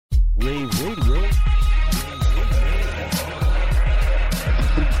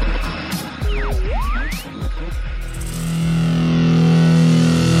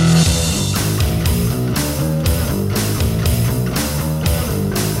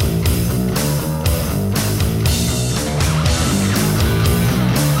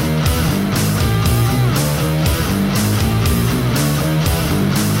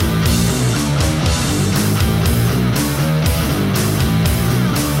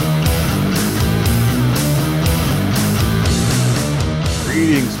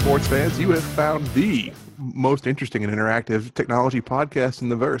sports fans, you have found the most interesting and interactive technology podcast in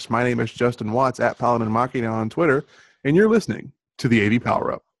the verse. My name is Justin Watts at Paladin Machina on Twitter, and you're listening to the AV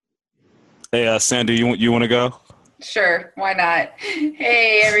Power Up. Hey, Sandy, you want to go? Sure, why not?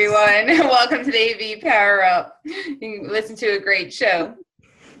 Hey, everyone. Welcome to the AV Power Up. You can listen to a great show.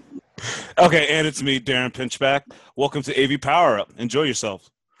 Okay, and it's me, Deron Pinchback. Welcome to AV Power Up. Enjoy yourself.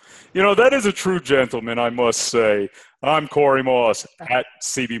 You know, that is a true gentleman, I must say. I'm Corey Moss at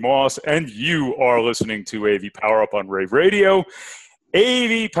CB Moss, and you are listening to AV Power Up on Rave Radio.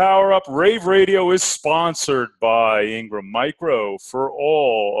 AV Power Up Rave Radio is sponsored by Ingram Micro for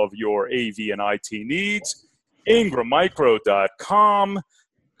all of your AV and IT needs. IngramMicro.com.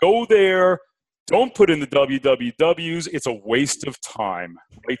 Go there. Don't put in the wwws. It's a waste of time.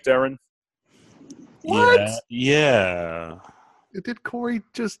 Right, Deron? What? Yeah. Did Corey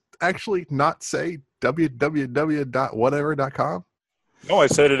just actually not say www.whatever.com? No, I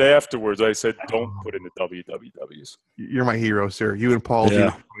said it afterwards. I said don't put in the wwws. You're my hero, sir. You and Paul,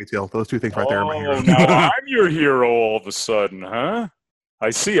 Yeah. those two things right there are my heroes. Now I'm your hero all of a sudden, huh?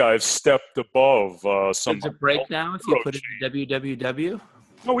 I see I've stepped above some... Does it break now if you put in www?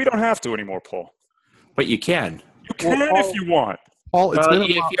 No, we don't have to anymore, Paul. But you can. You can if you want. Paul, it's been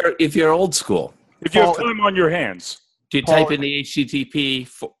a while. If you're old school. If you have time on your hands. Do you type in the HTTP /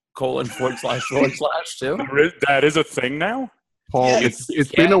 too? That is a thing now? Paul, Yeah,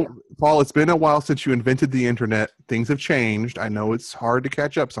 it's been a while since you invented the internet. Things have changed. I know it's hard to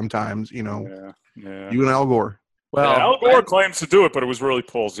catch up sometimes, you know. Yeah. You and Al Gore. Well, Al Gore claims to do it, but it was really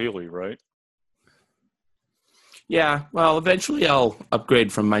Paul Zielie, right? yeah. Well, eventually I'll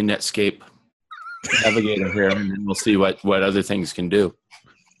upgrade from my Netscape navigator here, and then we'll see what other things can do.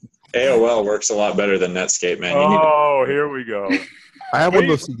 AOL works a lot better than Netscape, man. Oh, here we go. I have one of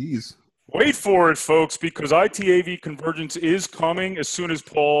those CDs. Wait for it, folks, because ITAV Convergence is coming as soon as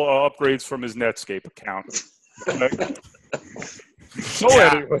Paul upgrades from his Netscape account. So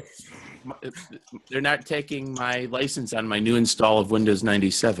anyway. They're not taking my license on my new install of Windows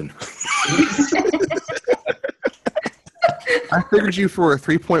 97. I figured you for a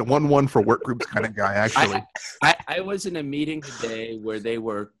 3.11 for work groups kind of guy, actually. I was in a meeting today where they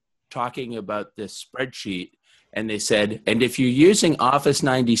were talking about this spreadsheet, and they said, and if you're using Office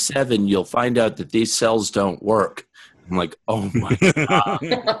 97, you'll find out that these cells don't work. I'm like, oh my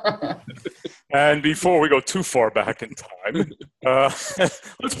God. And before we go too far back in time,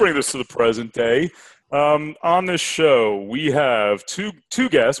 let's bring this to the present day. On this show, we have two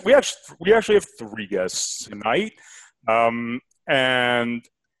guests. We actually have three guests tonight. And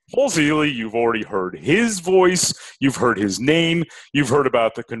Paul Zielie, you've already heard his voice. You've heard his name. You've heard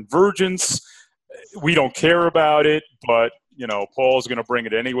about the convergence. We don't care about it, but, you know, Paul's going to bring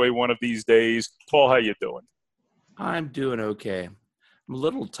it anyway one of these days. Paul, how you doing? I'm doing okay. I'm a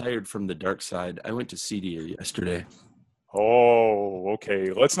little tired from the dark side. I went to Ciarlo yesterday. Oh,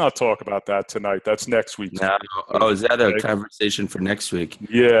 okay. Let's not talk about that tonight. That's next week. No. Oh, is that a conversation for next week?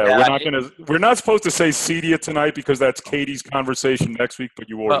 Yeah, we're not supposed to say Ciarlo tonight because that's Katie's conversation next week, but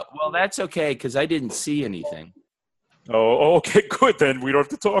you already. Well, that's okay because I didn't see anything. Oh, okay, good. Then we don't have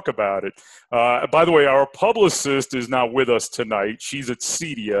to talk about it. By the way, our publicist is not with us tonight. She's at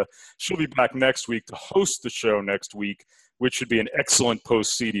Ciarlo. She'll be back next week to host the show next week, which should be an excellent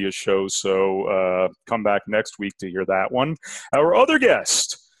post-Ciarlo show. So come back next week to hear that one. Our other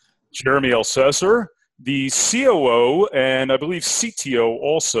guest, Jeremy Elsesser, the COO and I believe CTO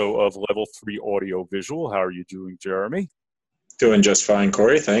also of Level 3 Audio Visual. How are you doing, Jeremy? Doing just fine,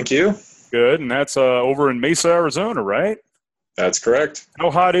 Corey. Thank you. Good. And that's over in Mesa, Arizona, right? That's correct.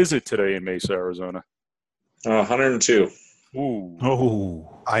 How hot is it today in Mesa, Arizona? 102. Ooh.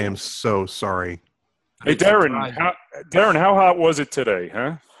 Oh, I am so sorry. Hey, Deron, how hot was it today,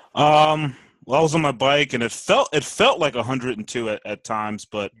 huh? Well, I was on my bike, and it felt like 102 at times,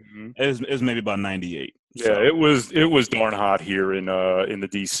 but it was maybe about 98. Yeah, So. it was darn hot here in the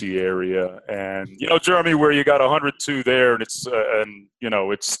DC area, and you know, Jeremy, where you got 102 there, and it's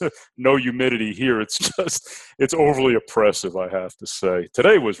no humidity here. It's overly oppressive, I have to say.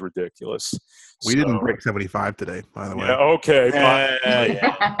 Today was ridiculous. We didn't break 75 today, by the way. Yeah, okay.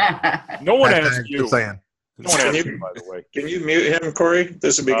 Yeah. No one asked you. Just saying. No one asked you, by the way. Can you mute him, Corey?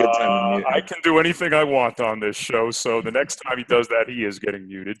 This would be a good time to mute him. I can do anything I want on this show, so the next time he does that, he is getting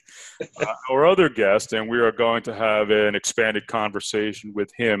muted. Our other guest, and we are going to have an expanded conversation with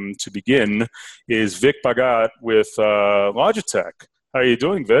him to begin, is Vic Bhagat with Logitech. How are you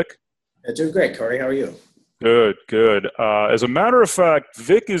doing, Vic? Doing great, Corey. How are you? Good. As a matter of fact,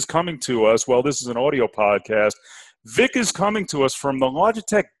 Vic is coming to us. Well, this is an audio podcast. Vic is coming to us from the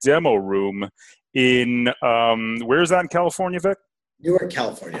Logitech demo room in, where is that in California, Vic? Newark,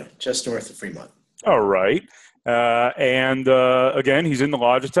 California, just north of Fremont. All right. Again, he's in the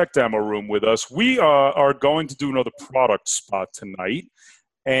Logitech demo room with us. We are going to do another product spot tonight.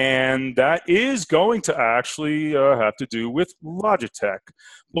 And that is going to actually have to do with Logitech.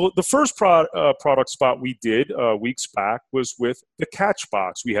 Well, the first product spot we did weeks back was with the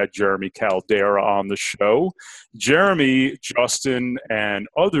Catchbox. We had Jeremy Caldera on the show. Jeremy, Justin, and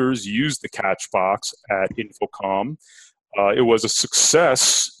others used the Catchbox at Infocom. It was a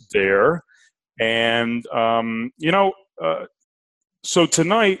success there. And, so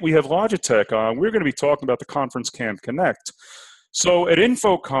tonight we have Logitech on. We're going to be talking about the Conference Cam Connect. So at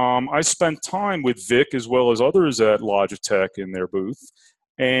Infocom, I spent time with Vic as well as others at Logitech in their booth,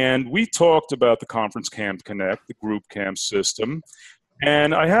 and we talked about the Conference Cam Connect, the group cam system.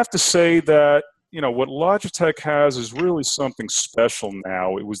 And I have to say that, what Logitech has is really something special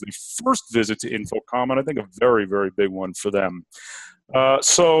now. It was the first visit to Infocom, and I think a very, very big one for them.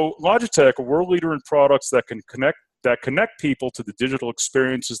 So Logitech, a world leader in products that connect people to the digital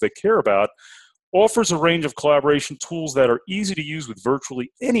experiences they care about, offers a range of collaboration tools that are easy to use with virtually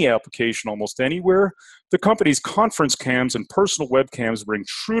any application almost anywhere. The company's conference cams and personal webcams bring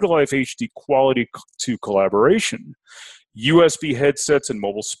true-to-life HD quality to collaboration. USB headsets and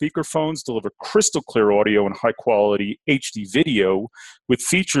mobile speakerphones deliver crystal clear audio and high-quality HD video with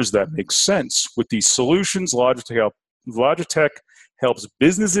features that make sense. With these solutions, Logitech helps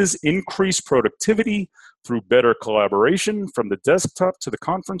businesses increase productivity through better collaboration from the desktop to the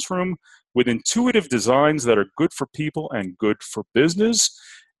conference room with intuitive designs that are good for people and good for business.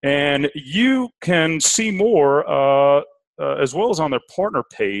 And you can see more as well as on their partner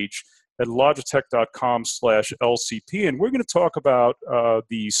page at logitech.com/LCP. And we're going to talk about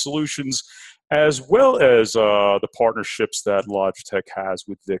the solutions as well as the partnerships that Logitech has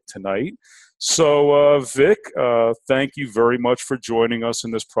with Vic tonight. So, Vic, thank you very much for joining us in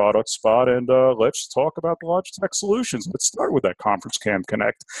this product spot, and let's talk about the Logitech solutions. Let's start with that Conference Cam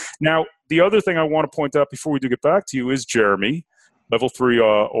Connect. Now, the other thing I want to point out before we do get back to you is Jeremy, Level 3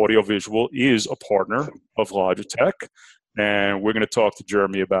 Audiovisual, is a partner of Logitech, and we're going to talk to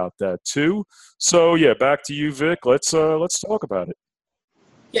Jeremy about that too. So, yeah, back to you, Vic. Let's talk about it.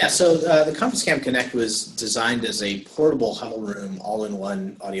 Yeah, so the Conference Cam Connect was designed as a portable huddle room,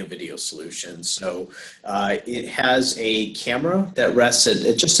 all-in-one audio-video solution. So it has a camera that rests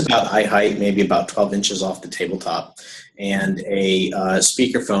at just about eye height, maybe about 12 inches off the tabletop, and a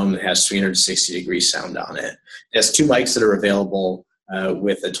speakerphone that has 360-degree sound on it. It has two mics that are available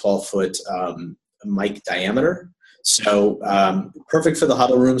with a 12-foot mic diameter. So perfect for the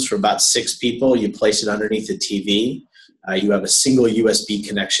huddle rooms for about 6 people. You place it underneath a TV. You have a single USB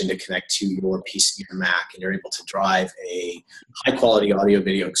connection to connect to your PC or Mac, and you're able to drive a high-quality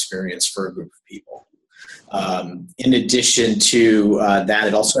audio-video experience for a group of people. In addition to that,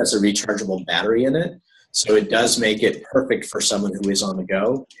 it also has a rechargeable battery in it, so it does make it perfect for someone who is on the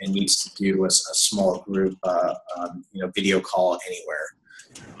go and needs to do a small group video call anywhere.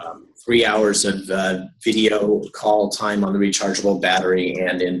 3 hours of video call time on the rechargeable battery,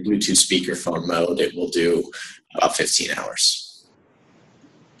 and in Bluetooth speakerphone mode, it will do about 15 hours.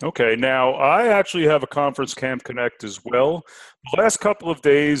 Okay, now I actually have a Conference Cam Connect as well. The last couple of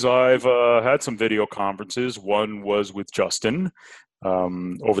days I've had some video conferences. One was with Justin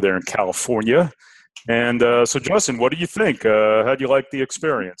over there in California. And so Justin, what do you think? How do you like the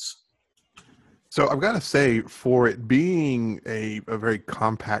experience? So I've got to say, for it being a very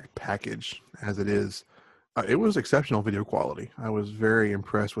compact package as it is, it was exceptional video quality. I was very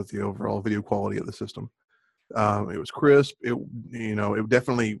impressed with the overall video quality of the system. It was crisp. It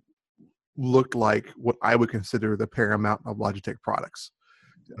definitely looked like what I would consider the paramount of Logitech products.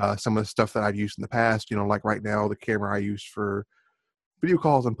 Some of the stuff that I've used in the past, like right now, the camera I use for video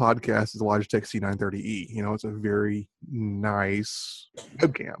calls and podcasts is the Logitech C930E. It's a very nice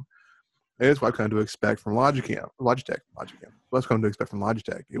webcam. And that's what I've come to expect from Logitech. What's come to expect from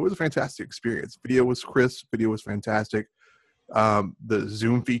Logitech. It was a fantastic experience. Video was crisp. Video was fantastic. The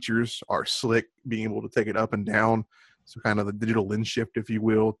zoom features are slick, being able to take it up and down. So kind of the digital lens shift, if you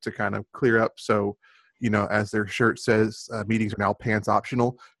will, to kind of clear up. So, as their shirt says, meetings are now pants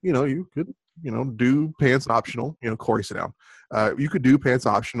optional. You could, do pants optional. Corey, sit down. You could do pants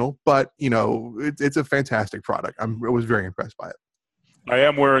optional, but, it's a fantastic product. I was very impressed by it. I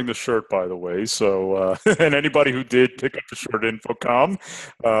am wearing the shirt, by the way. So, and anybody who did pick up the shirt at Infocom,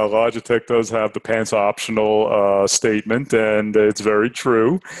 Logitech does have the pants optional statement, and it's very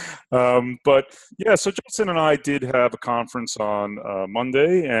true. But yeah, so Justin and I did have a conference on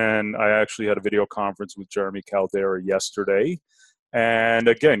Monday, and I actually had a video conference with Jeremy Caldera yesterday. And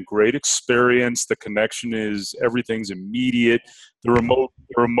again, great experience. The connection everything's immediate. The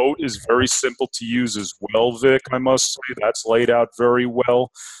remote is very simple to use as well, Vic, I must say. That's laid out very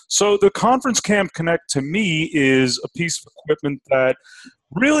well. So the Conference Cam Connect to me is a piece of equipment that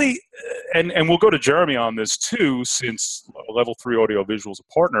really, and we'll go to Jeremy on this too, since Level 3 Audiovisual is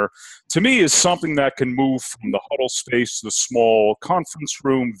a partner, to me is something that can move from the huddle space to the small conference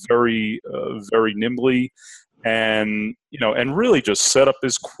room very nimbly, and really just setup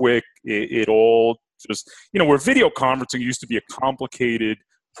is quick. It all just, where video conferencing used to be a complicated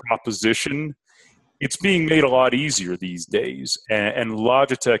proposition, it's being made a lot easier these days, and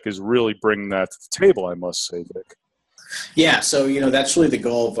Logitech is really bringing that to the table, I must say, Vic. Yeah, so that's really the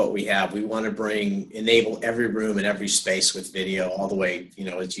goal of what we have. We want to enable every room and every space with video all the way,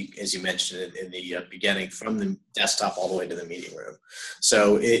 as you mentioned in the beginning, from the desktop all the way to the meeting room.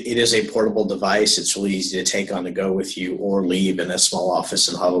 So it is a portable device. It's really easy to take on the go with you or leave in a small office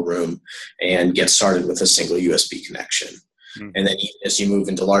and huddle room and get started with a single USB connection. Mm-hmm. And then as you move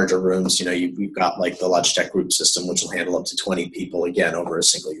into larger rooms, you've got like the Logitech group system, which will handle up to 20 people, again, over a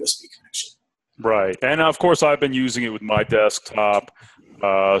single USB connection. Right. And of course, I've been using it with my desktop.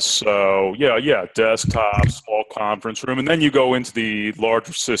 So desktop, small conference room. And then you go into the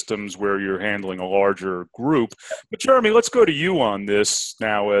larger systems where you're handling a larger group. But Jeremy, let's go to you on this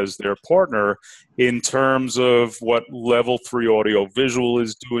now as their partner in terms of what Level 3 Audiovisual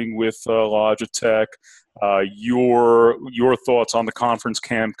is doing with Logitech. Your thoughts on the Conference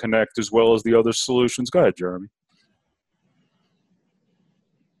Cam Connect as well as the other solutions. Go ahead, Jeremy.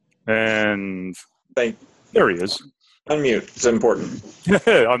 And there he is. Unmute. It's important.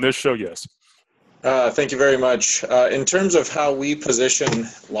 On this show, yes. Thank you very much. In terms of how we position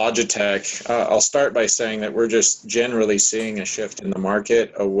Logitech, I'll start by saying that we're just generally seeing a shift in the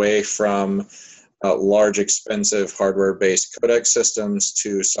market away from large, expensive hardware-based codec systems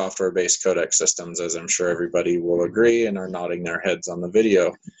to software-based codec systems, as I'm sure everybody will agree and are nodding their heads on the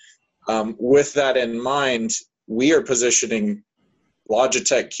video. With that in mind, we are positioning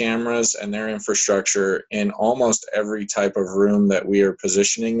Logitech cameras and their infrastructure in almost every type of room that we are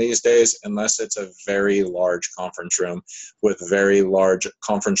positioning these days, unless it's a very large conference room with very large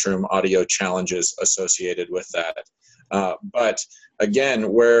conference room audio challenges associated with that. But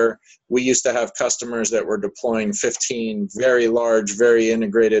again, where we used to have customers that were deploying 15 very large, very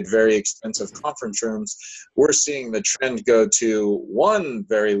integrated, very expensive conference rooms, we're seeing the trend go to one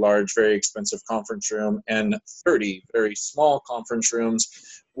very large, very expensive conference room and 30 very small conference rooms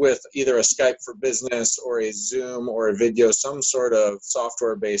with either a Skype for Business or a Zoom or a video, some sort of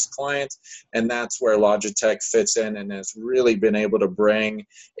software-based client. And that's where Logitech fits in and has really been able to bring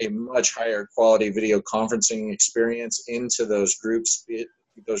a much higher quality video conferencing experience into those groups,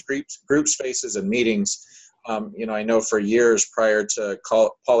 group spaces and meetings. I know for years prior to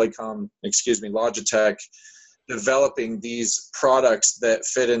Logitech developing these products that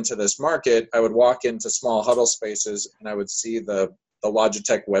fit into this market, I would walk into small huddle spaces and I would see the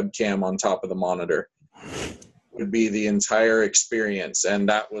Logitech webcam on top of the monitor. Would be the entire experience, and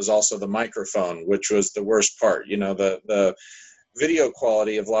that was also the microphone, which was the worst part. The video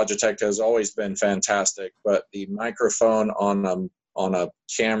quality of Logitech has always been fantastic, but the microphone on a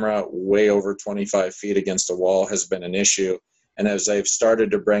camera way over 25 feet against a wall has been an issue. And as they've started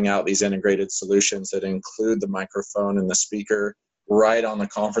to bring out these integrated solutions that include the microphone and the speaker right on the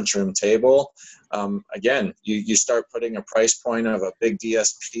conference room table, again, you start putting a price point of a big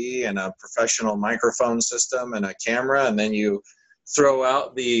DSP and a professional microphone system and a camera, and then you throw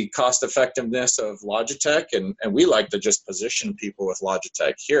out the cost effectiveness of Logitech, and we like to just position people with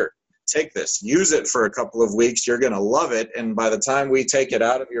Logitech. Here, take this, use it for a couple of weeks, you're going to love it, and by the time we take it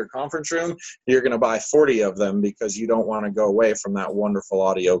out of your conference room, you're going to buy 40 of them because you don't want to go away from that wonderful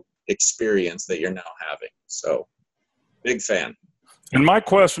audio experience that you're now having. So, big fan. And my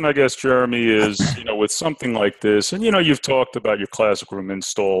question, I guess, Jeremy, is, with something like this, and, you've talked about your classic room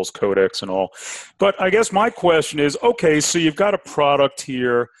installs, codecs and all, but I guess my question is, okay, so you've got a product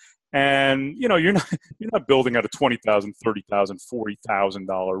here, and, you're not building out a $20,000, $30,000,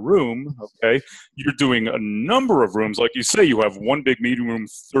 $40,000 room, okay? You're doing a number of rooms. Like you say, you have one big meeting room,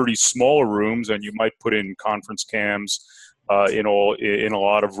 30 smaller rooms, and you might put in conference cams in a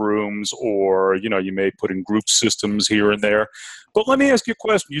lot of rooms, or, you may put in group systems here and there. But let me ask you a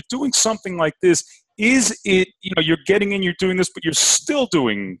question. You're doing something like this. Is it, you're getting in, you're doing this, but you're still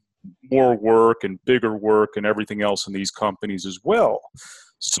doing more work and bigger work and everything else in these companies as well.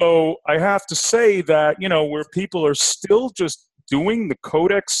 So I have to say that, where people are still just doing the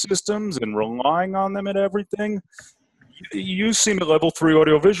codec systems and relying on them and everything, you seem at Level 3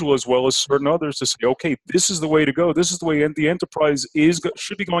 audiovisual as well as certain others to say, okay, this is the way to go. This is the way the enterprise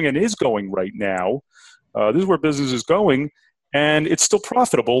should be going and is going right now. This is where business is going, and it's still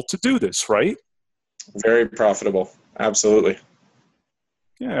profitable to do this, right? Very profitable. Absolutely.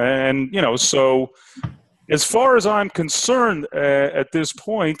 Yeah, and so as far as I'm concerned, at this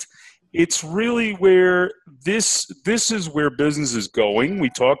point, it's really where this is where business is going. We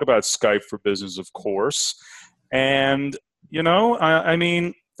talk about Skype for Business, of course, and I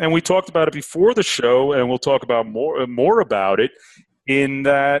mean, and we talked about it before the show, and we'll talk about more about it. In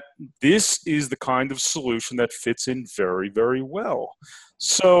that this is the kind of solution that fits in very, very well.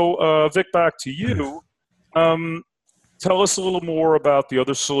 So, Vic, back to you. Tell us a little more about the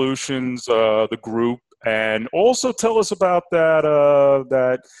other solutions, the group, and also tell us about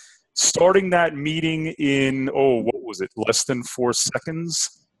that starting that meeting in, what was it, less than 4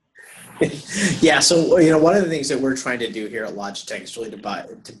 seconds? Yeah, so one of the things that we're trying to do here at Logitech is really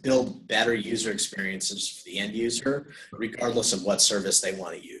to build better user experiences for the end user, regardless of what service they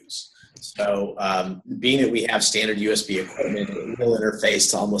want to use. So being that we have standard USB equipment, it will interface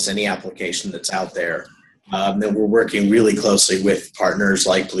to almost any application that's out there. That we're working really closely with partners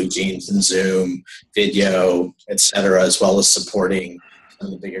like BlueJeans and Zoom, Video, et cetera, as well as supporting some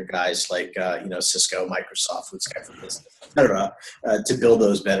of the bigger guys like Cisco, Microsoft, with Skype for Business, et cetera, to build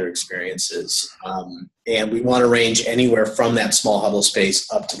those better experiences. And we want to range anywhere from that small huddle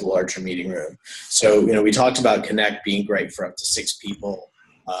space up to the larger meeting room. So, we talked about Connect being great for up to 6 people.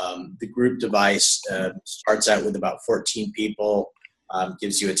 The group device starts out with about 14 people,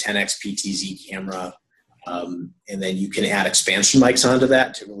 gives you a 10x PTZ camera. And then you can add expansion mics onto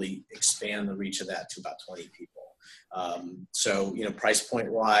that to really expand the reach of that to about 20 people. So, price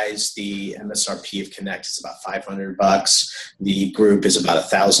point wise, the MSRP of Connect is about $500. The group is about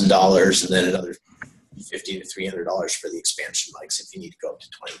 $1,000, and then another $50 to $300 for the expansion mics if you need to go up to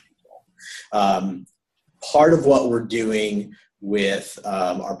 20 people. Part of what we're doing with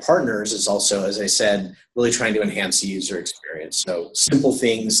our partners is also, as I said, really trying to enhance the user experience. So simple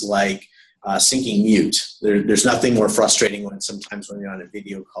things like syncing mute. There's nothing more frustrating when you're on a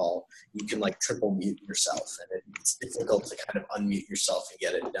video call, you can triple mute yourself, and it's difficult to kind of unmute yourself and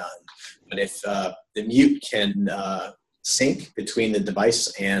get it done. But if the mute can sync between the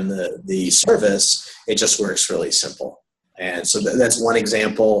device and the service, it just works really simple. And so that's one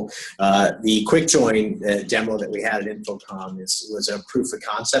example. The quick join demo that we had at InfoComm was a proof of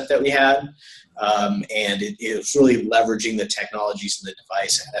concept that we had. And it was really leveraging the technologies in the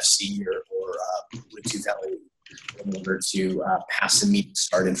device, NFC or Bluetooth LE, in order to pass the meeting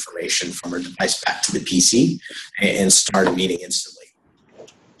start information from our device back to the PC and start a meeting instantly.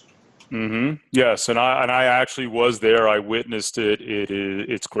 Mm-hmm. Yes, and I actually was there. I witnessed it.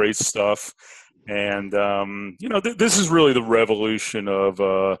 It's great stuff. And, this is really the revolution of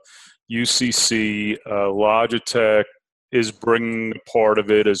UCC. Logitech is bringing a part of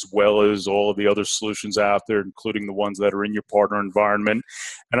it, as well as all of the other solutions out there, including the ones that are in your partner environment.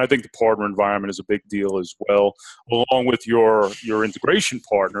 And I think the partner environment is a big deal as well, along with your integration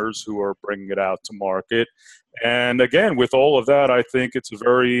partners who are bringing it out to market. And again, with all of that, I think it's a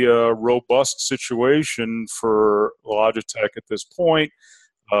very robust situation for Logitech at this point.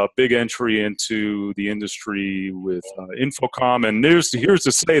 Big entry into the industry with InfoComm. And here's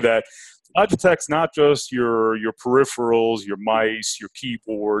to say that Logitech's not just your peripherals, your mice, your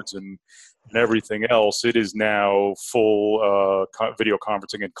keyboards, and everything else. It is now full video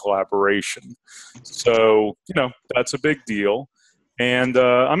conferencing and collaboration. So, that's a big deal. And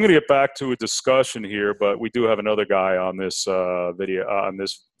I'm going to get back to a discussion here, but we do have another guy on this video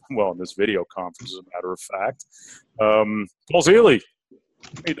conference, as a matter of fact. Paul Zielie.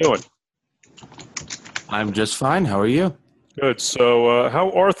 How you doing? I'm just fine. How are you? Good. So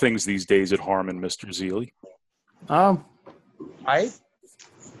how are things these days at Harman, Mr. Zielie? I'm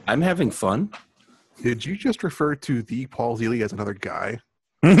having fun. Did you just refer to the Paul Zielie as another guy?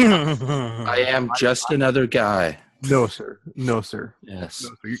 I am just another guy. No, sir. No, sir. Yes. No,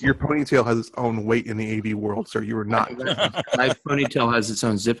 sir. Your ponytail has its own weight in the AV world, sir. You are not. My ponytail has its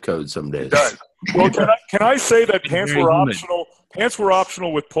own zip code some days. It does. Well, can I say that pants were optional? Pants were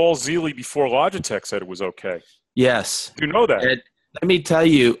optional with Paul Zielie before Logitech said it was okay. Yes. You know that. And let me tell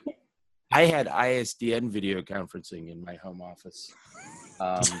you, I had ISDN video conferencing in my home office.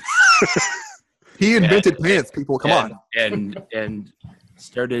 He invented pants, people. Come on. And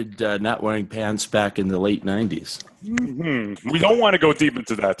started not wearing pants back in the late 90s. Mm-hmm. We don't want to go deep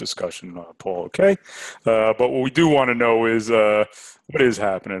into that discussion, Paul. Okay, but what we do want to know is what is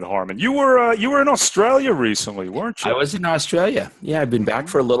happening at Harman. You were in Australia recently, weren't you? I was in Australia. Yeah, I've been back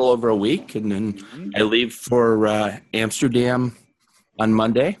for a little over a week, and then I leave for Amsterdam on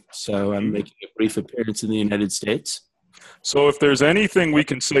Monday. So I'm making a brief appearance in the United States. So if there's anything we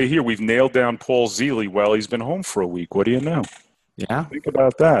can say here, we've nailed down Paul Zielie while he's been home for a week. What do you know? Yeah. Think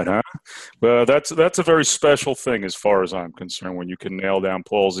about that, huh? Well, that's a very special thing as far as I'm concerned when you can nail down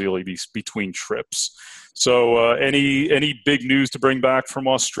Paul Zielie between trips. So any big news to bring back from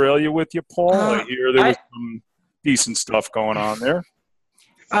Australia with you, Paul? I hear there was some decent stuff going on there.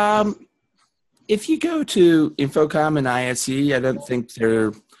 If you go to Infocom and ISE, I don't think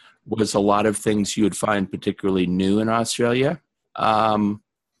there was a lot of things you would find particularly new in Australia. But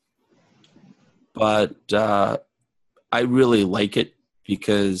I really like it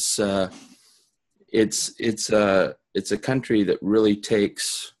because it's a country that really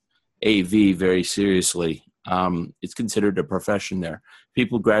takes AV very seriously. It's considered a profession there.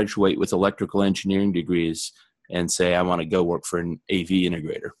 People graduate with electrical engineering degrees and say, I want to go work for an AV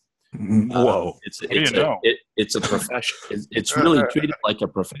integrator. Whoa. It's a profession. It's really treated like a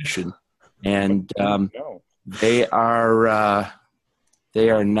profession. And they are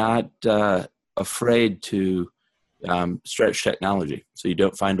not afraid to stretch technology. So you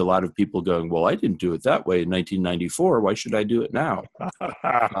don't find a lot of people going, well, I didn't do it that way in 1994. Why should I do it now?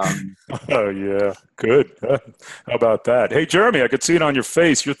 Oh, yeah. Good. How about that? Hey, Jeremy, I could see it on your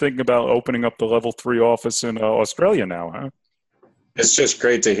face. You're thinking about opening up the Level 3 office in Australia now, huh? It's just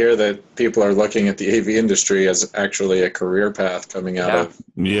great to hear that people are looking at the AV industry as actually a career path coming out of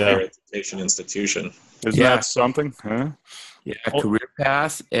higher education institution. Isn't that something? Huh? Yeah, career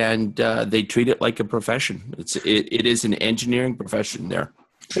path, and they treat it like a profession. It is an engineering profession there.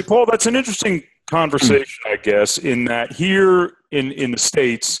 Hey, Paul, that's an interesting conversation, I guess, in that here in the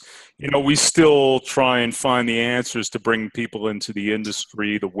States, we still try and find the answers to bring people into the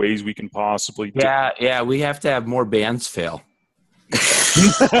industry, the ways we can possibly do. Yeah, we have to have more bands fail. If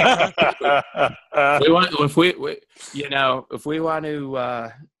we want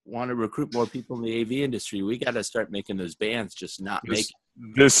to recruit more people in the AV industry, we got to start making those bands just not make it.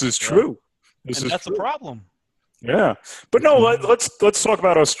 This is true. That's a problem. Yeah, but no, let's talk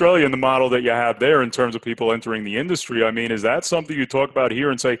about Australia and the model that you have there in terms of people entering the industry. I mean, is that something you talk about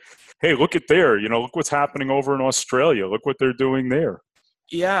here and say, hey, look at there, look what's happening over in Australia. Look what they're doing there.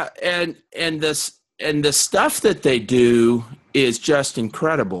 Yeah, and the stuff that they do is just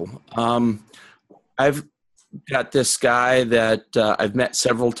incredible. I've got this guy that I've met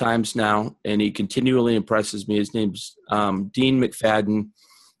several times now, and he continually impresses me. His name's Dean McFadden.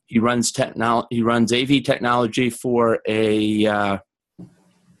 He runs AV technology for a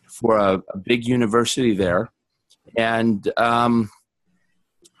big university there, and I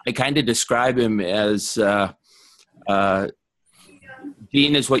kind of describe him as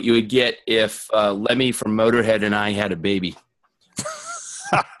Dean is what you would get if Lemmy from Motorhead and I had a baby.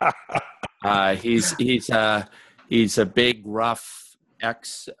 He's a big, rough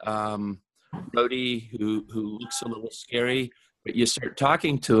ex-roadie who looks a little scary, but you start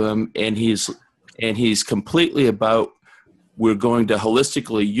talking to him, and he's completely about, we're going to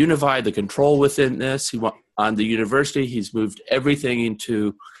holistically unify the control within this. On the university, he's moved everything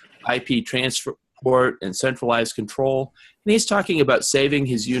into IP transport and centralized control. And he's talking about saving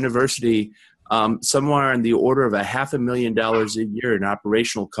his university somewhere in the order of $500,000 a year in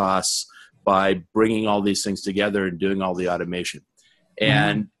operational costs by bringing all these things together and doing all the automation.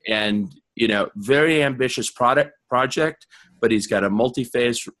 And very ambitious project, but he's got a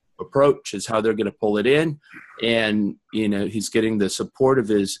multi-phase approach is how they're going to pull it in. And, he's getting the support of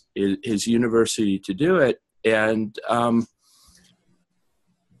his university to do it. And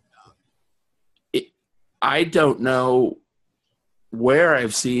I don't know where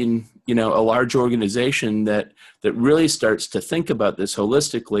I've seen, a large organization that really starts to think about this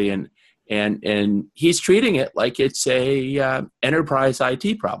holistically, and he's treating it like it's a enterprise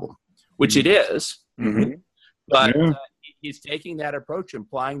IT problem, which it is. Mm-hmm. But he's taking that approach,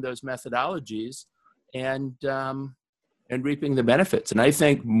 applying those methodologies, and reaping the benefits. And I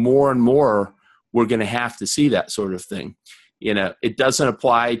think more and more we're going to have to see that sort of thing. It doesn't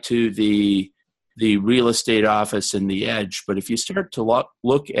apply to the real estate office and the edge, but if you start to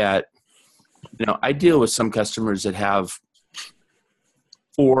look at, I deal with some customers that have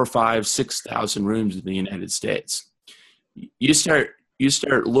 4,000, 5,000, 6,000 rooms in the United States. You start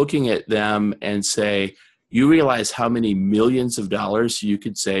looking at them and say, you realize how many millions of dollars you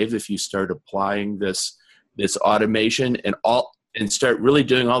could save if you start applying this automation, and and start really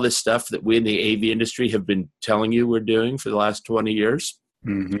doing all this stuff that we in the AV industry have been telling you we're doing for the last 20 years.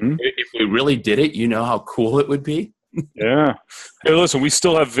 Mm-hmm. If we really did it, you know how cool it would be. Yeah. Hey, listen, we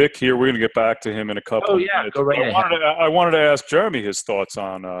still have Vic here. We're going to get back to him in a couple of minutes. Go right ahead. I wanted to ask Jeremy his thoughts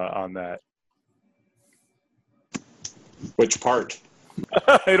on that. Which part?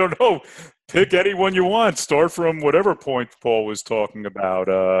 I don't know. Pick any one you want. Start from whatever point Paul was talking about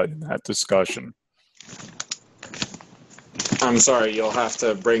in that discussion. I'm sorry, you'll have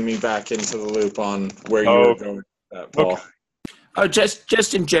to bring me back into the loop on where you were going with that, Paul. Okay.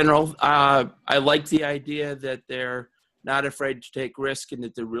 Just in general, I like the idea that they're not afraid to take risk and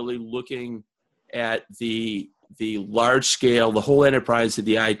that they're really looking at the large scale, the whole enterprise of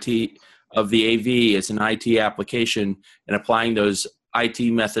the IT, of the AV as an IT application, and applying those IT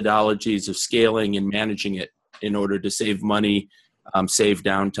methodologies of scaling and managing it in order to save money, save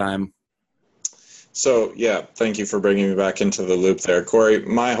downtime. So, yeah, thank you for bringing me back into the loop there. Corey,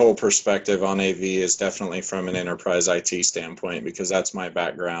 my whole perspective on AV is definitely from an enterprise IT standpoint because that's my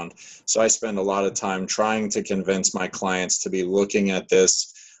background. So I spend a lot of time trying to convince my clients to be looking at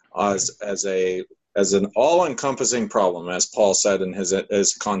this as an all-encompassing problem, as Paul said in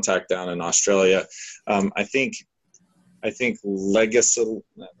his contact down in Australia. I think legacy.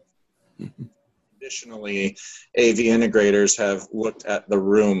 Additionally, AV integrators have looked at the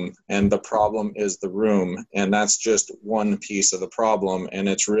room, and the problem is the room, and that's just one piece of the problem, and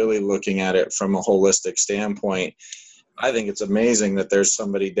it's really looking at it from a holistic standpoint. I think it's amazing that there's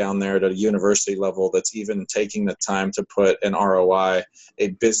somebody down there at a university level that's even taking the time to put an ROI, a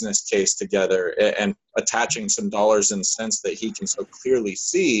business case together, and attaching some dollars and cents that he can so clearly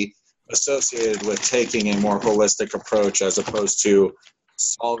see associated with taking a more holistic approach as opposed to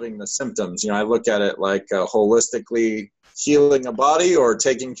solving the symptoms. I look at it like holistically healing a body or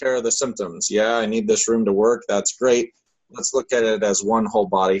taking care of the symptoms. Yeah, I need this room to work. That's great. Let's look at it as one whole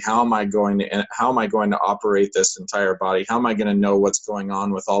body. How am I going to operate this entire body? How am I going to know what's going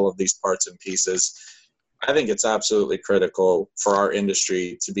on with all of these parts and pieces? I think it's absolutely critical for our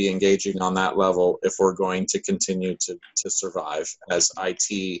industry to be engaging on that level if we're going to continue to survive as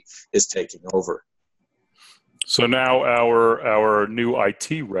IT is taking over. So now our new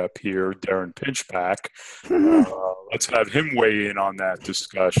IT rep here, Deron Pinchback, let's have him weigh in on that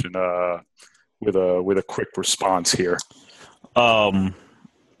discussion with a quick response here.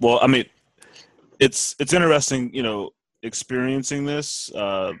 Well, I mean, it's interesting, experiencing this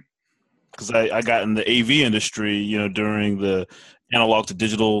because I got in the AV industry, during the analog to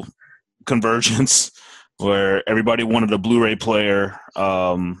digital convergence, where everybody wanted a Blu-ray player.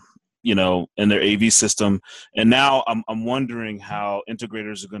 In their AV system. And now I'm wondering how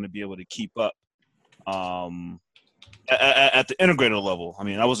integrators are going to be able to keep up at the integrator level. I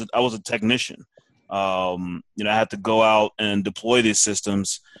mean, I was a technician. I had to go out and deploy these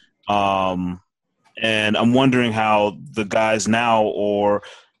systems. And I'm wondering how the guys now, or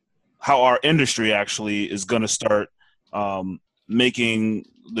how our industry actually is going to start making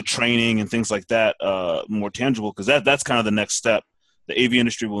the training and things like that more tangible, because that's kind of the next step. The AV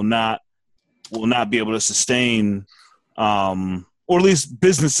industry will not be able to sustain, or at least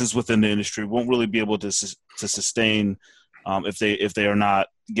businesses within the industry won't really be able to sustain if they are not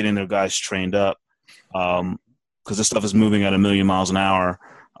getting their guys trained up, because this stuff is moving at 1,000,000 miles an hour,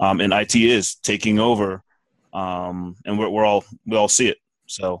 and IT is taking over, and we all see it.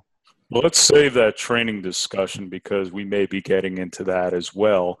 So. Well, let's save that training discussion because we may be getting into that as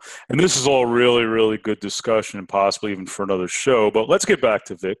well. And this is all really, really good discussion and possibly even for another show. But let's get back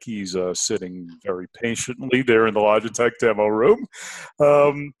to Vic. He's sitting very patiently there in the Logitech demo room.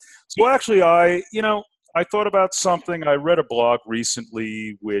 So actually, I thought about something. I read a blog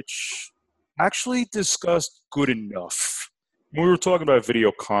recently which actually discussed good enough. We were talking about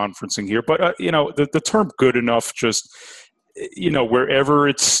video conferencing here, but, the term good enough just – wherever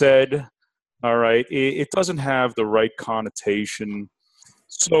it's said, all right, it doesn't have the right connotation.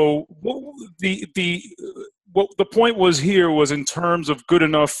 So what the point was here was in terms of good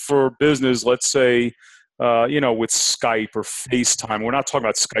enough for business, let's say, with Skype or FaceTime. We're not talking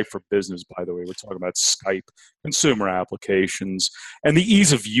about Skype for business, by the way. We're talking about Skype consumer applications and the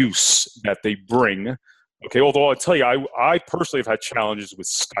ease of use that they bring. Okay, although I'll tell you, I personally have had challenges with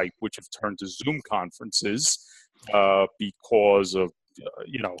Skype, which have turned to Zoom conferences. Because of,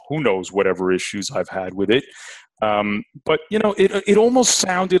 who knows whatever issues I've had with it. But, it almost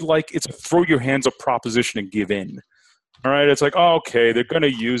sounded like it's a throw your hands up proposition and give in. All right. It's like, oh, okay, they're going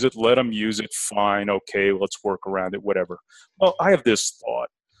to use it. Let them use it. Fine. Okay. Let's work around it, whatever. Well, I have this thought.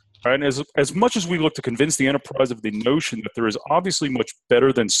 Right? And as much as we look to convince the enterprise of the notion that there is obviously much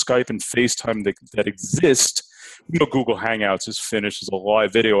better than Skype and FaceTime that exist, Google Hangouts is finished as a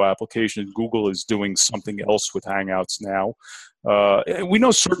live video application. Google is doing something else with Hangouts now. And we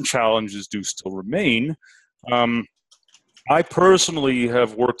know certain challenges do still remain. I personally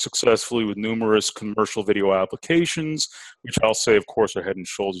have worked successfully with numerous commercial video applications, which I'll say, of course, are head and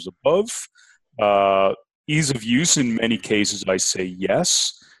shoulders above. Ease of use, in many cases, I say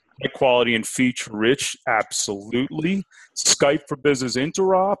yes. High quality and feature rich, absolutely. Skype for Business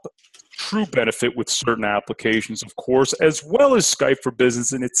interop, true benefit with certain applications, of course, as well as Skype for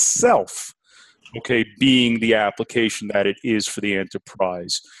Business in itself, okay, being the application that it is for the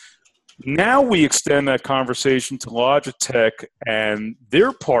enterprise. Now we extend that conversation to Logitech and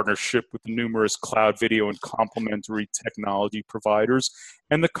their partnership with the numerous cloud video and complementary technology providers,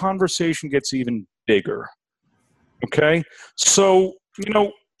 and the conversation gets even bigger. Okay? So,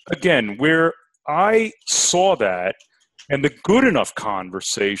 again, where I saw that and the good enough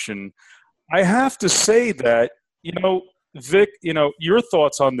conversation, I have to say that, Vic, your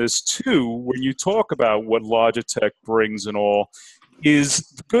thoughts on this too, when you talk about what Logitech brings and all, is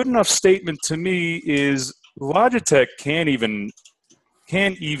the good enough statement to me is Logitech can't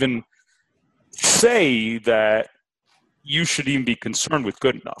even say that you should even be concerned with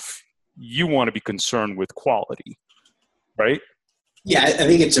good enough. You want to be concerned with quality, right? Yeah, I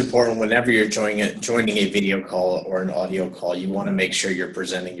think it's important whenever you're joining a video call or an audio call, you want to make sure you're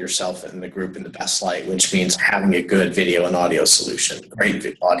presenting yourself and the group in the best light, which means having a good video and audio solution,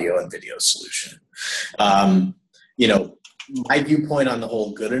 great audio and video solution. My viewpoint on the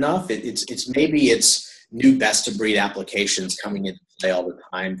whole good enough, it's new best of breed applications coming into play all the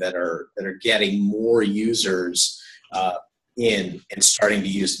time that are getting more users in and starting to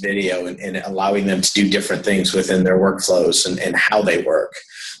use video and allowing them to do different things within their workflows and how they work.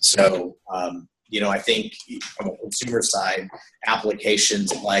 So, I think from a consumer side,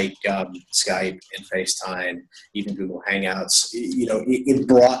 applications like Skype and FaceTime, even Google Hangouts, it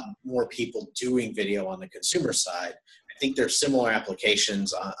brought more people doing video on the consumer side. I think there are similar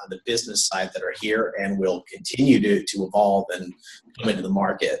applications on the business side that are here and will continue to evolve and come into the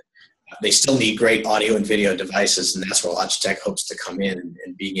market. They still need great audio and video devices, and that's where Logitech hopes to come in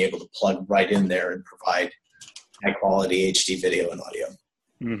and being able to plug right in there and provide high-quality HD video and audio.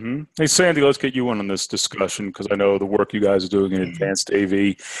 Mm-hmm. Hey, Sandy, let's get you on this discussion because I know the work you guys are doing in advanced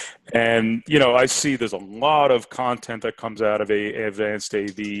AV. And, I see there's a lot of content that comes out of advanced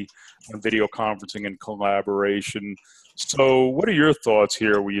AV on video conferencing and collaboration. So what are your thoughts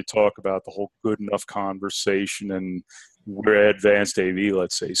here when you talk about the whole good enough conversation and where advanced AV,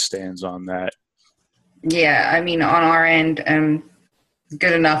 let's say, stands on that? Yeah, on our end,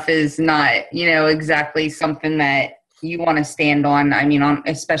 good enough is not, exactly something that you want to stand on.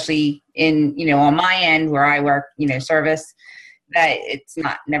 Especially in, on my end where I work, service, that it's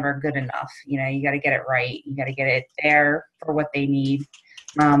never good enough. You got to get it right. You got to get it there for what they need.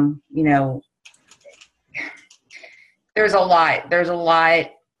 There's a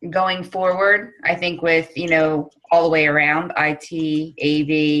lot going forward, I think, with, all the way around IT,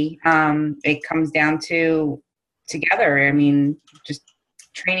 AV. It comes down to together. Just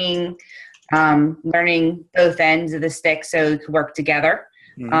training, learning both ends of the stick so it can work together,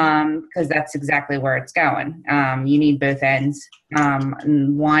 because that's exactly where it's going. You need both ends.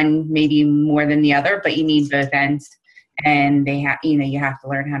 One maybe more than the other, but you need both ends. And you have to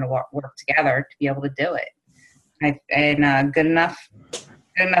learn how to work together to be able to do it. Good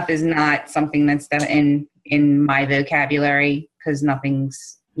enough is not something that's in my vocabulary, because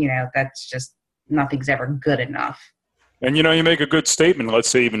nothing's ever good enough. And, you make a good statement. Let's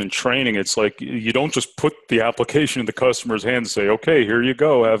say even in training, it's like you don't just put the application in the customer's hands and say, okay, here you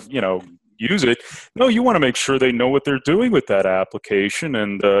go, use it. No, you want to make sure they know what they're doing with that application.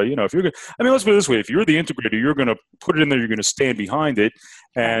 And, if you're, let's put it this way, if you're the integrator, you're going to put it in there, you're going to stand behind it.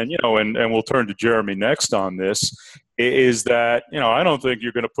 And, and we'll turn to Jeremy next on this, is that, I don't think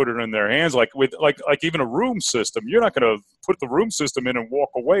you're going to put it in their hands like even a room system. You're not going to put the room system in and walk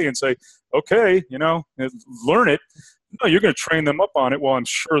away and say, okay, learn it. No, you're going to train them up on it. Well, I'm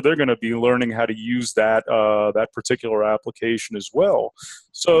sure they're going to be learning how to use that particular application as well.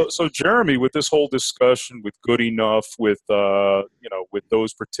 So Jeremy, with this whole discussion with good enough, with with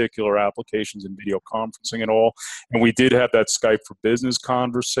those particular applications in video conferencing and all, and we did have that Skype for Business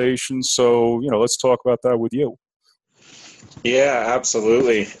conversation. So let's talk about that with you. Yeah,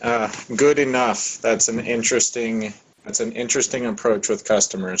 absolutely. Good enough. That's an interesting approach with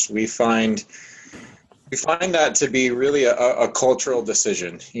customers. We find that to be really a cultural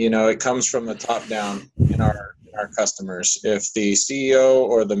decision. It comes from the top down in our customers. If the CEO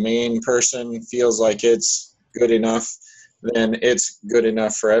or the main person feels like it's good enough, then it's good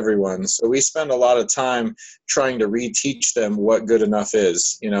enough for everyone. So we spend a lot of time trying to reteach them what good enough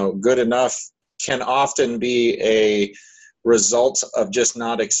is. You know, good enough can often be a result of just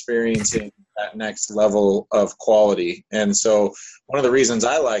not experiencing that next level of quality. And so one of the reasons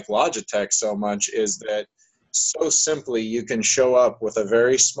I like Logitech so much is that so simply you can show up with a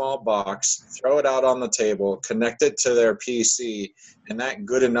very small box, throw it out on the table, connect it to their PC, and that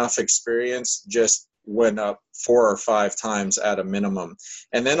good enough experience just went up 4 or 5 times at a minimum.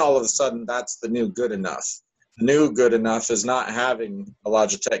 And then all of a sudden, that's the new good enough. The new good enough is not having a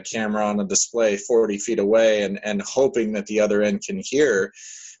Logitech camera on a display 40 feet away and hoping that the other end can hear,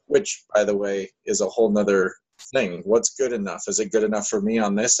 which, by the way, is a whole nother thing. What's good enough? Is it good enough for me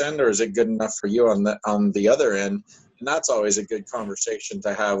on this end, or is it good enough for you on the other end? And that's always a good conversation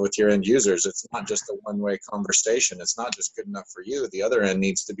to have with your end users. It's not just a one-way conversation. It's not just good enough for you. The other end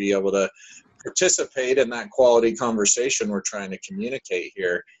needs to be able to participate in that quality conversation we're trying to communicate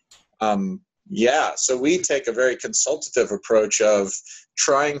here. So we take a very consultative approach of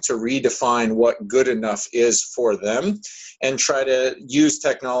trying to redefine what good enough is for them and try to use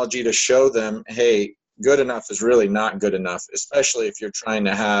technology to show them, hey, good enough is really not good enough, especially if you're trying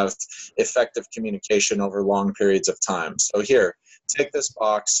to have effective communication over long periods of time. So here, take this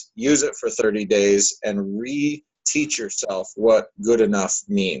box, use it for 30 days, and re-teach yourself what good enough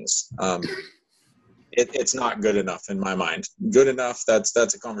means. It's not good enough in my mind. Good enough, that's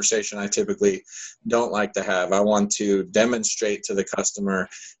a conversation I typically don't like to have. I want to demonstrate to the customer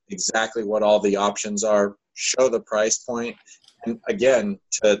exactly what all the options are, show the price point. And again,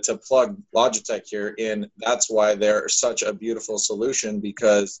 to plug Logitech here in, that's why they're such a beautiful solution,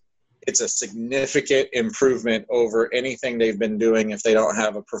 because it's a significant improvement over anything they've been doing if they don't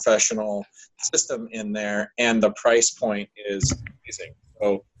have a professional system in there, and the price point is amazing.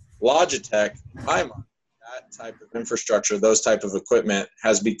 So Logitech, in my mind, that type of infrastructure, those type of equipment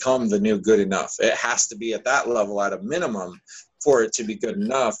has become the new good enough. It has to be at that level at a minimum for it to be good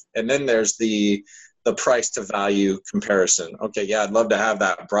enough. And then there's the price to value comparison. Okay, yeah, I'd love to have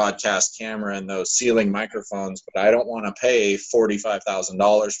that broadcast camera and those ceiling microphones, but I don't want to pay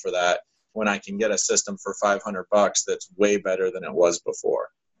 $45,000 for that when I can get a system for $500 that's way better than it was before.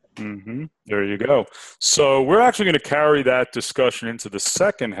 Mm-hmm. There you go. So we're actually going to carry that discussion into the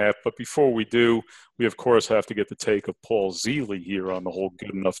second half, but before we do, we of course have to get the take of Paul Zielie here on the whole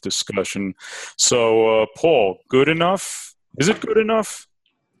good enough discussion. So Paul, good enough? Is it good enough?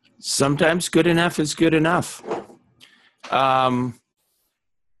 Sometimes good enough is good enough.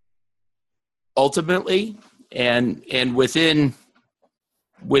 Ultimately, and within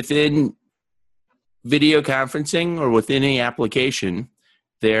video conferencing or within any application,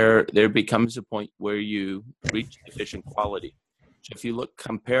 there becomes a point where you reach efficient quality. So if you look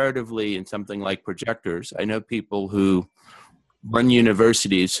comparatively in something like projectors, I know people who run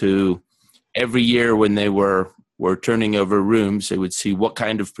universities who every year when they were turning over rooms, they would see what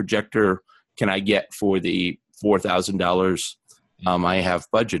kind of projector can I get for the $4,000 I have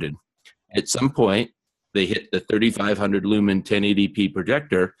budgeted. At some point, they hit the 3,500 lumen 1080p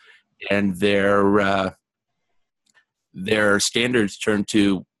projector, and their standards turn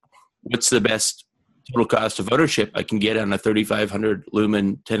to what's the best total cost of ownership I can get on a 3,500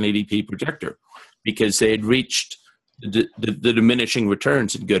 lumen 1080p projector, because they had reached the diminishing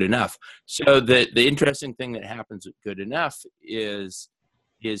returns in good enough. So the interesting thing that happens with good enough is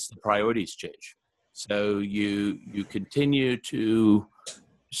the priorities change. So you continue to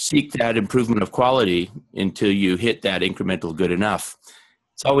seek that improvement of quality until you hit that incremental good enough.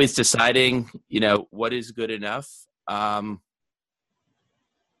 It's always deciding, what is good enough.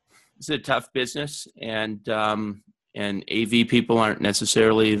 It's a tough business, and AV people aren't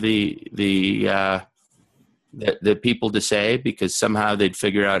necessarily the people to say, because somehow they'd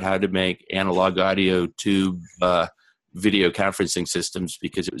figure out how to make analog audio tube video conferencing systems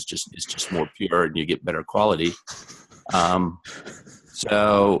because it's just more pure and you get better quality.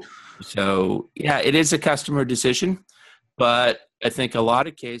 So yeah, it is a customer decision, but I think a lot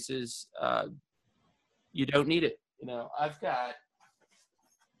of cases you don't need it. I've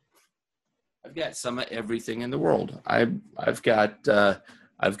got some of everything in the world. I've got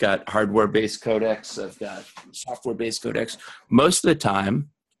hardware-based codecs. I've got software-based codecs. Most of the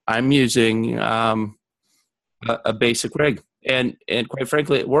time, I'm using a basic rig, and quite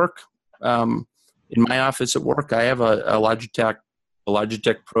frankly, at work, in my office at work, I have a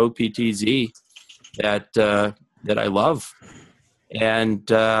Logitech Pro PTZ that I love,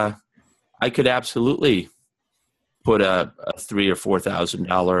 and I could absolutely put a $3,000 or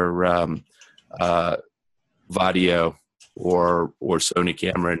 $4,000 Vadio or Sony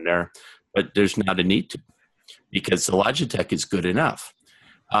camera in there, but there's not a need to. because the Logitech is good enough.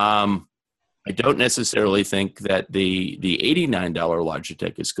 I don't necessarily think that the $89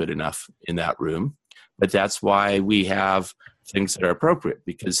 Logitech is good enough in that room, but that's why we have things that are appropriate,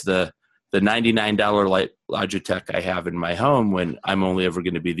 because the $99 Logitech I have in my home, when I'm only ever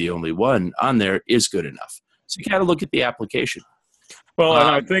going to be the only one on there, is good enough. So you got to look at the application. Well, and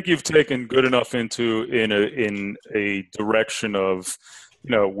I think you've taken good enough in a direction of,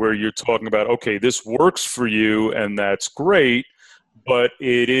 where you're talking about, okay, this works for you and that's great, but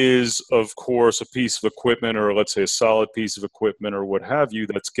it is, of course, a piece of equipment, or let's say a solid piece of equipment or what have you,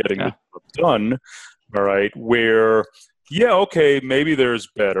 that's getting the job done, all right, where, yeah, okay, maybe there's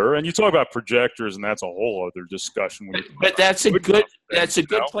better. And you talk about projectors, and that's a whole other discussion. But that's a good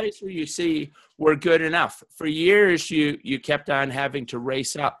place where you see we're good enough. For years, you kept on having to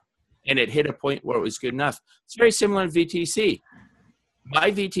race up, and it hit a point where it was good enough. It's very similar in VTC.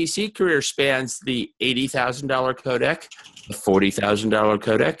 My VTC career spans the $80,000 codec, the $40,000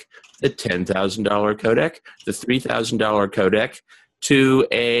 codec, the $10,000 codec, the $3,000 codec, to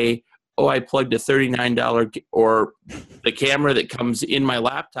I plugged a $39 or the camera that comes in my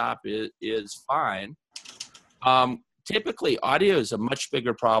laptop is fine. Typically, audio is a much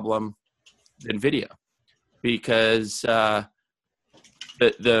bigger problem than video, because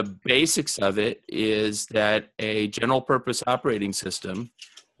the basics of it is that a general purpose operating system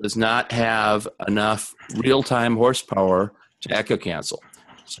does not have enough real-time horsepower to echo cancel.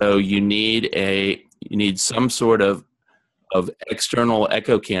 So you need some sort of external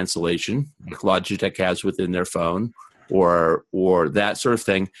echo cancellation, like Logitech has within their phone, or that sort of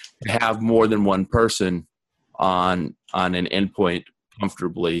thing, to have more than one person on an endpoint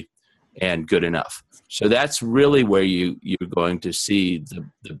comfortably and good enough. So that's really where you're going to see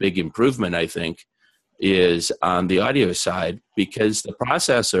the big improvement, I think, is on the audio side, because the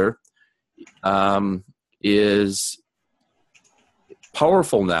processor is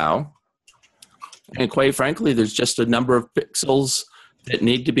powerful now. And quite frankly, there's just a number of pixels that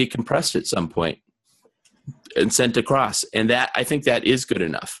need to be compressed at some point and sent across. And that, I think that is good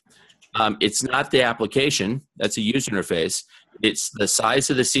enough. It's not the application. That's a user interface. It's the size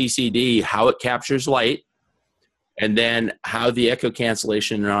of the CCD, how it captures light, and then how the echo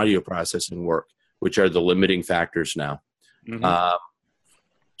cancellation and audio processing work, which are the limiting factors now. Mm-hmm.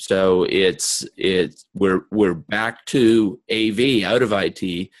 So we're back to AV out of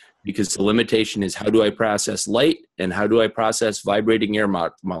IT, because the limitation is, how do I process light and how do I process vibrating air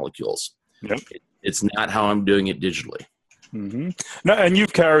molecules? Yep. It's not how I'm doing it digitally. Mm-hmm. No, and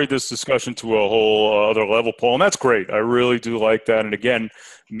you've carried this discussion to a whole other level, Paul, and that's great. I really do like that. And again,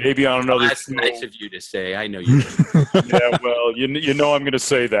 maybe on another that's show, nice of you to say. I know you. Yeah, well, you know I'm going to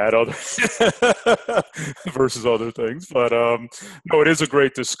say that versus other things. But no, it is a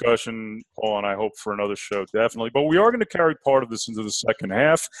great discussion, Paul, and I hope for another show, definitely. But we are going to carry part of this into the second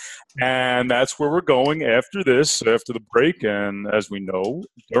half, and that's where we're going after this, after the break. And as we know,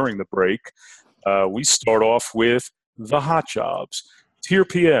 during the break, we start off with the hot jobs.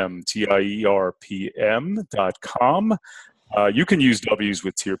 TierPM, TIERPM.com. You can use W's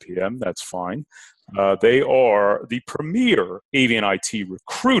with TierPM, that's fine. They are the premier AV and IT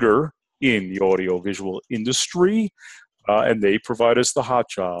recruiter in the audiovisual industry, and they provide us the hot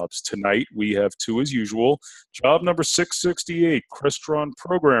jobs. Tonight we have two as usual. Job number 668, Crestron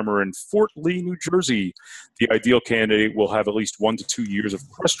programmer in Fort Lee, New Jersey. The ideal candidate will have at least 1 to 2 years of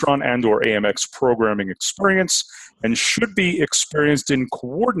Crestron and or AMX programming experience, and should be experienced in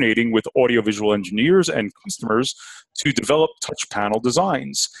coordinating with audiovisual engineers and customers to develop touch panel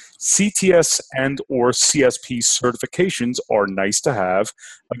designs. CTS and or CSP certifications are nice to have.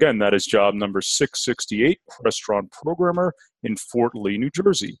 Again, that is job number 668, Crestron programmer in Fort Lee, New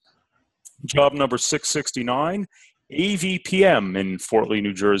Jersey. Job number 669, AVPM in Fort Lee,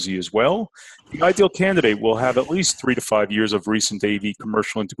 New Jersey as well. The ideal candidate will have at least 3 to 5 years of recent AV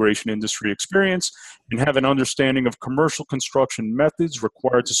commercial integration industry experience and have an understanding of commercial construction methods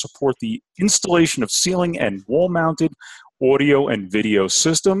required to support the installation of ceiling and wall-mounted audio and video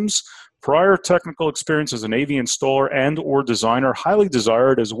systems. Prior technical experience as an AV installer and or designer highly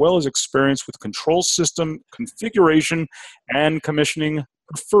desired, as well as experience with control system configuration and commissioning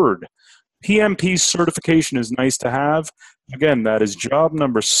preferred. PMP certification is nice to have. Again, that is job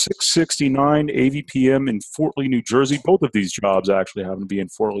number 669, AVPM in Fort Lee, New Jersey. Both of these jobs actually happen to be in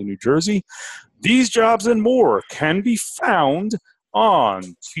Fort Lee, New Jersey. These jobs and more can be found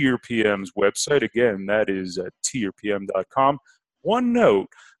on TierPM's website. Again, that is at tierpm.com. One note,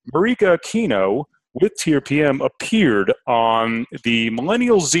 Marika Aquino with TierPM appeared on the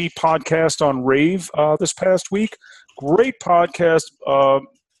Millennial Z podcast on Rave this past week. Great podcast.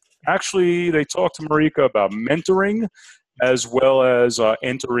 Actually, they talked to Marika about mentoring as well as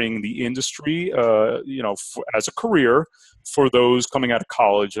entering the industry, as a career for those coming out of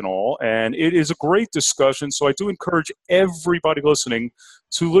college and all. And it is a great discussion. So I do encourage everybody listening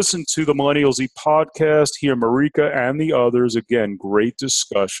to listen to the Millennial Z podcast, hear Marika and the others. Again, great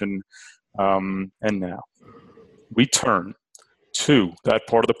discussion. And now we turn to that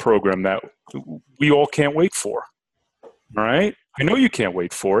part of the program that we all can't wait for. All right? I know you can't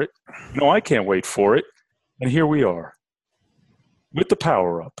wait for it. No, I can't wait for it. And here we are with the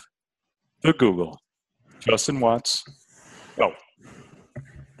Power Up, the Google. Justin Watts, go.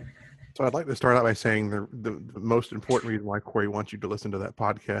 So I'd like to start out by saying the most important reason why Corey wants you to listen to that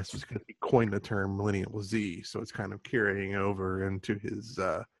podcast is because he coined the term Millennial Z. So it's kind of carrying over into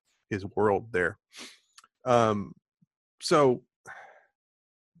his world there. So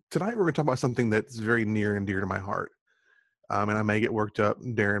tonight we're going to talk about something that's very near and dear to my heart. And I may get worked up.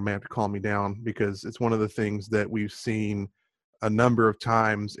 Deron may have to calm me down because it's one of the things that we've seen a number of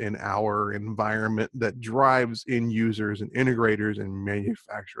times in our environment that drives end users and integrators and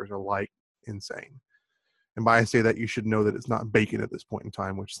manufacturers alike insane. And by I say that, you should know that it's not bacon at this point in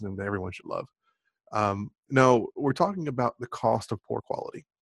time, which is something that everyone should love. No, we're talking about the cost of poor quality.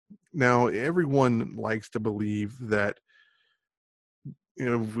 Now, everyone likes to believe that,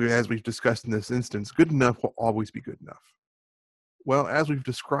 as we've discussed in this instance, good enough will always be good enough. Well, as we've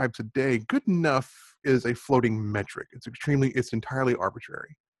described today, good enough is a floating metric. It's entirely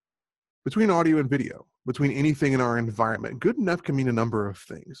arbitrary. Between audio and video, between anything in our environment, good enough can mean a number of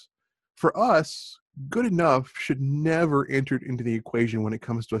things. For us, good enough should never enter into the equation when it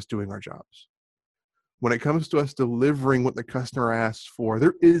comes to us doing our jobs. When it comes to us delivering what the customer asks for,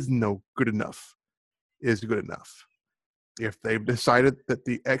 there is no good enough is good enough. If they've decided that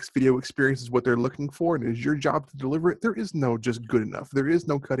the X video experience is what they're looking for and it is your job to deliver it, there is no just good enough. There is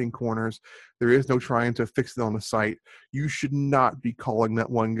no cutting corners. There is no trying to fix it on the site. You should not be calling that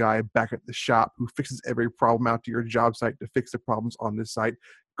one guy back at the shop who fixes every problem out to your job site to fix the problems on this site.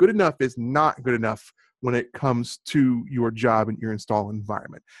 Good enough is not good enough when it comes to your job and your install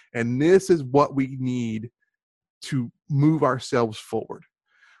environment. And this is what we need to move ourselves forward.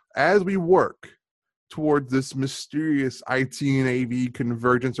 As we work towards this mysterious IT and AV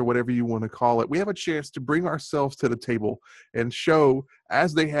convergence or whatever you want to call it, we have a chance to bring ourselves to the table and show,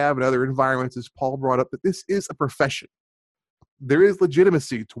 as they have in other environments, as Paul brought up, that this is a profession. There is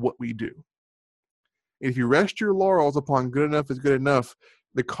legitimacy to what we do. If you rest your laurels upon good enough is good enough,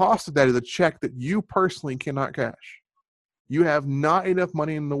 the cost of that is a check that you personally cannot cash. You have not enough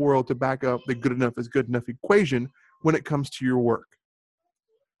money in the world to back up the good enough is good enough equation when it comes to your work.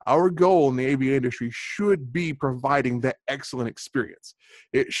 Our goal in the AV industry should be providing that excellent experience.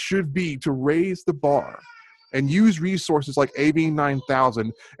 It should be to raise the bar and use resources like AV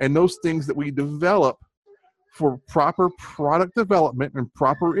 9000 and those things that we develop for proper product development and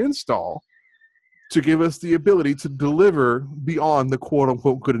proper install to give us the ability to deliver beyond the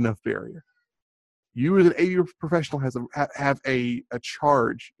quote-unquote good enough barrier. You as an AV professional have a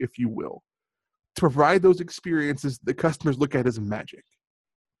charge, if you will, to provide those experiences that customers look at as magic.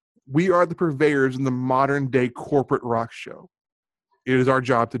 We are the purveyors in the modern day corporate rock show. It is our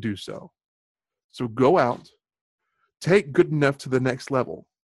job to do so. So go out, take good enough to the next level,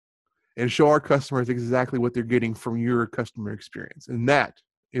 and show our customers exactly what they're getting from your customer experience. And that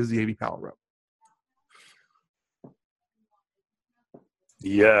is the AV Power Up.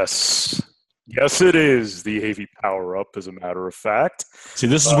 Yes. Yes, it is the AV Power Up, as a matter of fact. See,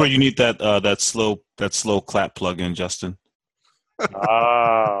 this is where you need that slow clap plug-in, Justin.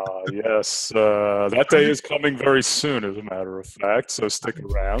 Yes. That day is coming very soon, as a matter of fact, so stick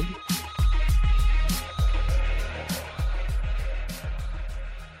around.